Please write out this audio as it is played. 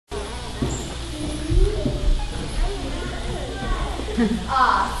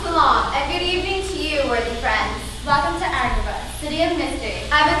Salam, and good evening to you, worthy friends. Welcome to Agrabah, city of mystery,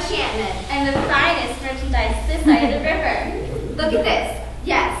 of enchantment, and the finest merchandise this side of the river. Look at this.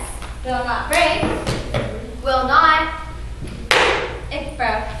 Yes. Will not break. Will not. It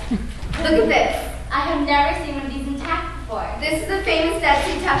broke. Look at this. I have never seen one of these intact before. This is the famous Dead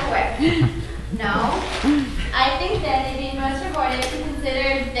Sea Tupperware. No? I think then it'd be most rewarding to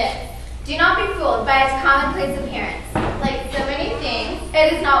consider this. Do not be fooled by its commonplace appearance. Like so many things,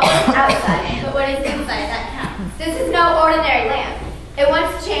 It is not what is outside. but what is inside that counts. This is no ordinary lamp. It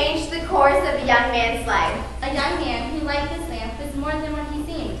once changed the course of a young man's life. A young man who, like this lamp, is more than what he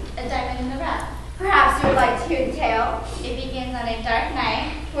seemed, a diamond in the rough. Perhaps you would like to hear the tale, It begins on a dark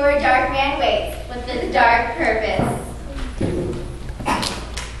night where a dark man waits with a dark purpose.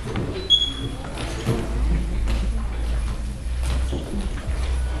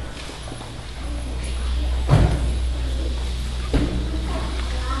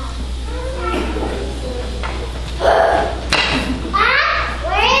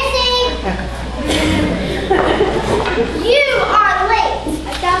 You are late!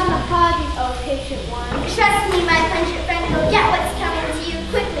 1,000 apologies, oh patient one. Trust me, my friendship friend, you'll get what's coming to you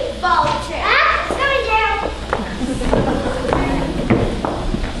quickly. Follow the trail. It's coming down!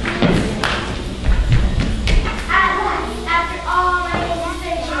 At last, after all my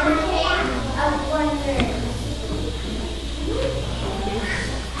searching, came a wonder.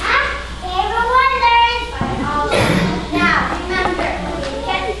 Came a wonder! By all means. Now, remember,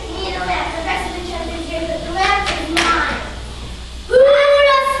 get me the lamp. The rest of the treasure is yours, but the lamp is mine. Who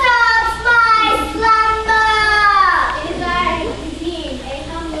disturbs my slumber? It is I, Redeem, a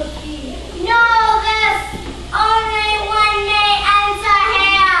humble thief. Know this, only one may enter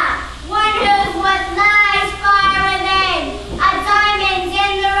here. One whose what lies far within, a diamond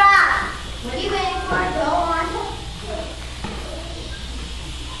in the rough. What are you waiting for? Go on.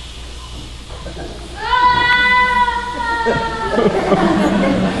 Ah!